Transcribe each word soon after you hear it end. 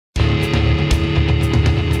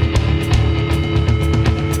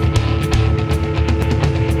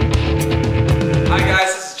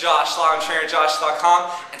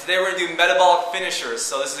Joshslam, and today we're going to do metabolic finishers.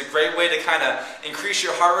 So this is a great way to kind of increase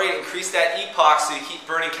your heart rate, increase that EPOC so you keep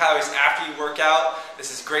burning calories after you work out.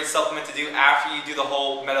 This is a great supplement to do after you do the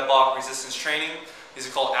whole metabolic resistance training. These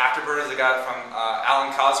are called Afterburners. I got it from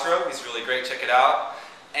Alwyn Cosgrove. He's really great, check it out.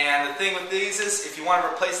 And the thing with these is if you want to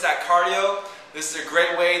replace that cardio, this is a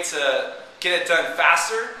great way to get it done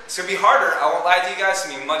faster. It's going to be harder, I won't lie to you guys, it's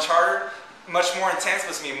going to be much harder, much more intense,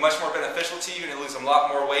 but it's going to be much more beneficial to you. You're going to lose a lot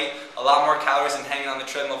more weight, a lot more calories than hanging on the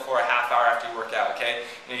treadmill for a half hour after you work out, okay?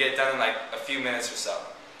 And you get it done in like a few minutes or so.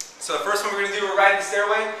 So the first one we're going to do, we're riding the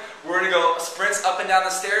stairway. We're going to go sprints up and down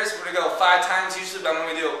the stairs. We're going to go 5 times usually, but I'm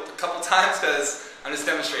going to do it a couple times because I'm just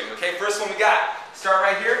demonstrating, okay? First one we got, start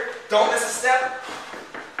right here. Don't miss a step.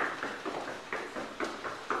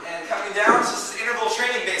 And coming down, so this is interval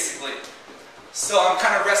training basically. So I'm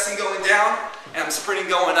kind of resting going down, and I'm sprinting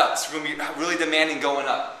going up. It's going to be really demanding going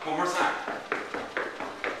up. One more time.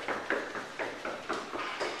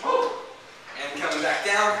 Woo. And coming back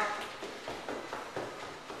down.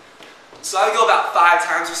 So I go about 5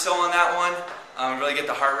 times or so on that one. Really get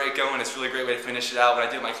the heart rate going. It's a really great way to finish it out. When I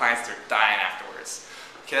do it with my clients, they're dying afterwards.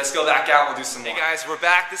 Okay, let's go back out. We'll do some more. Hey guys, we're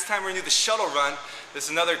back. This time we're going to do the shuttle run. This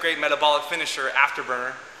is another great metabolic finisher,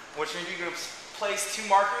 Afterburner. What you're going to do, you're going to place 2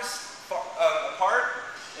 markers apart.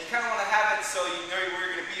 And you kind of want to have it so you know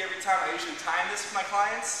where you're going to be every time. I usually time this with my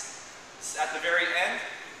clients at the very end.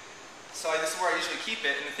 So this is where I usually keep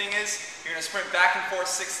it. And the thing is, you're going to sprint back and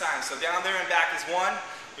forth 6 times. So down there and back is 1.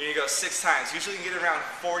 You're going to go 6 times. Usually you can get around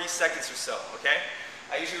 40 seconds or so, okay?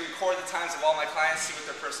 I usually record the times of all my clients, see what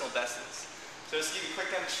their personal best is. So just to give you a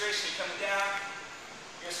quick demonstration, you're coming down,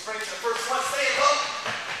 you're sprinting to the first one, stay low,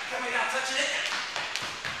 coming down, touching it.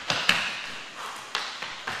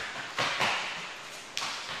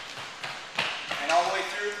 And all the way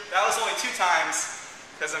through. That was only 2 times,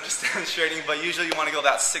 because I'm just demonstrating, but usually you want to go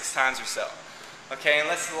about 6 times or so. Okay, and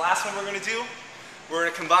the last one we're going to do. We're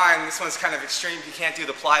going to combine, this one's kind of extreme, if you can't do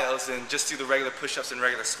the plyos, then just do the regular push-ups and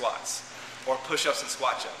regular squats. Or push-ups and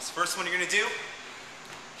squat jumps. First one you're going to do,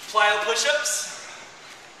 plyo push-ups.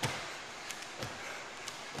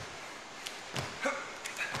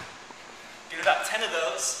 Get about 10 of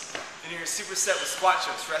those. Then you're going to superset with squat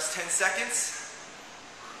jumps. Rest 10 seconds.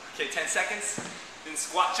 Okay, 10 seconds. Then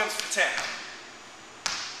squat jumps for 10.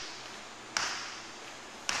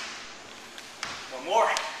 One more.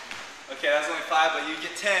 Okay, that was only 5, but you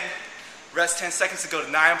get 10. Rest 10 seconds to go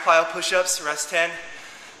to 9 plyo push-ups. Rest 10.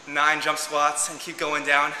 9 jump squats, and keep going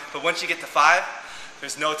down. But once you get to 5,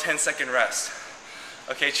 there's no 10-second rest.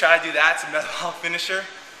 Okay, try to do that. It's a metabolic finisher.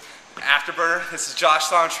 Afterburner. This is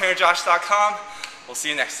Joshslam, trainerjosh.com. We'll see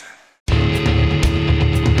you next time.